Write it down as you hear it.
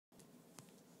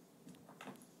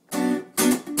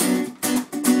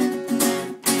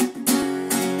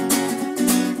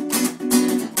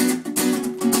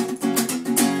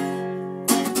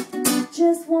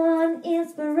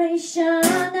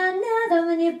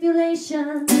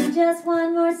manipulation. Just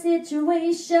one more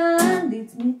situation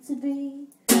leads me to be.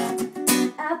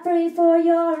 I pray for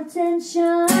your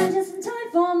attention, just in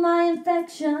time for my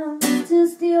infection, to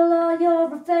steal all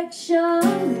your affection.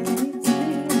 Leads me to be.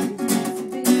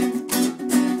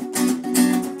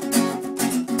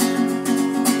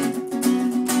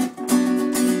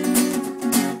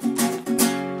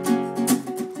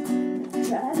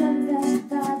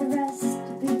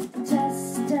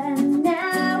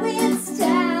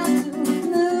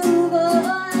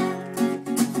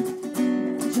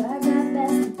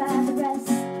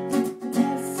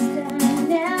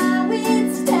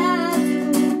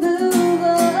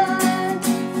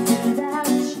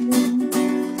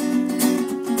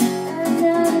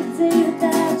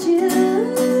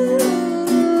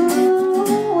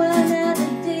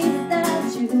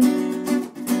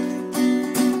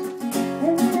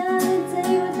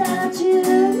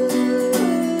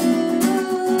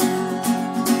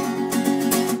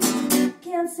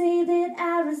 Say that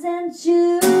I resent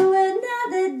you.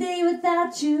 Another day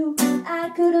without you, I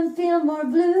couldn't feel more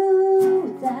blue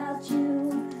without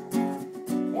you.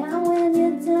 And when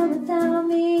you're done without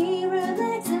me,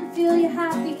 relax and feel you're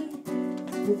happy.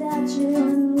 Without you,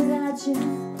 and without you,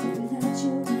 without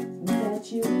you,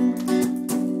 without you.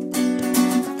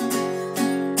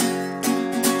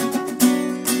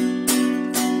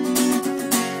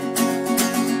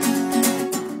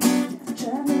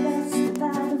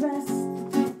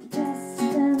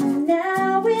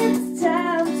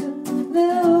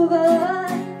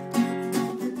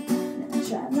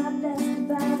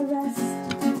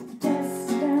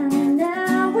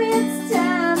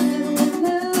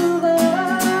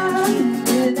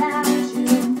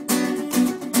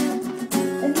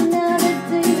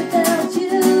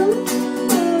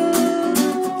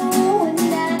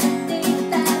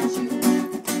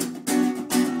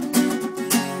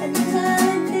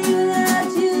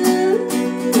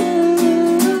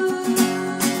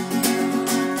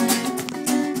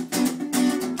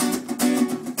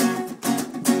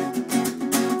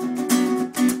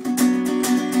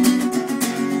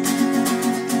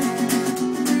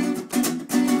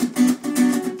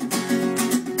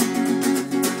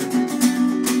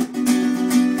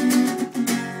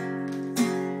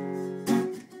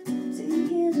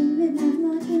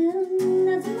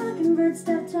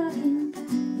 Stop talking,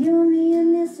 you and me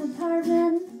in this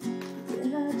apartment.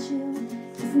 Without you,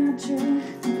 it's not true.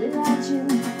 Without you,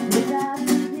 without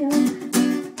you.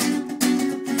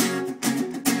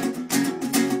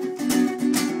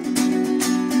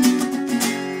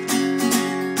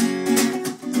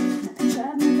 I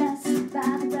tried my best to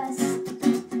buy the rest.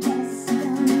 Just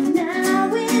done.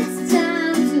 Now it's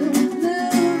time to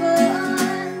move on.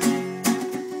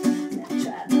 I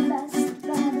tried my best to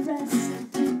buy the rest.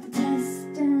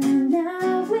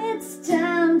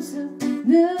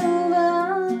 Move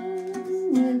on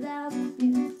without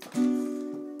you.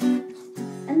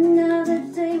 Another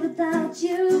day without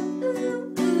you.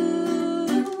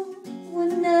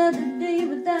 Another day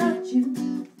without you.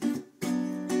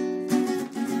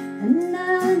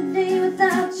 Another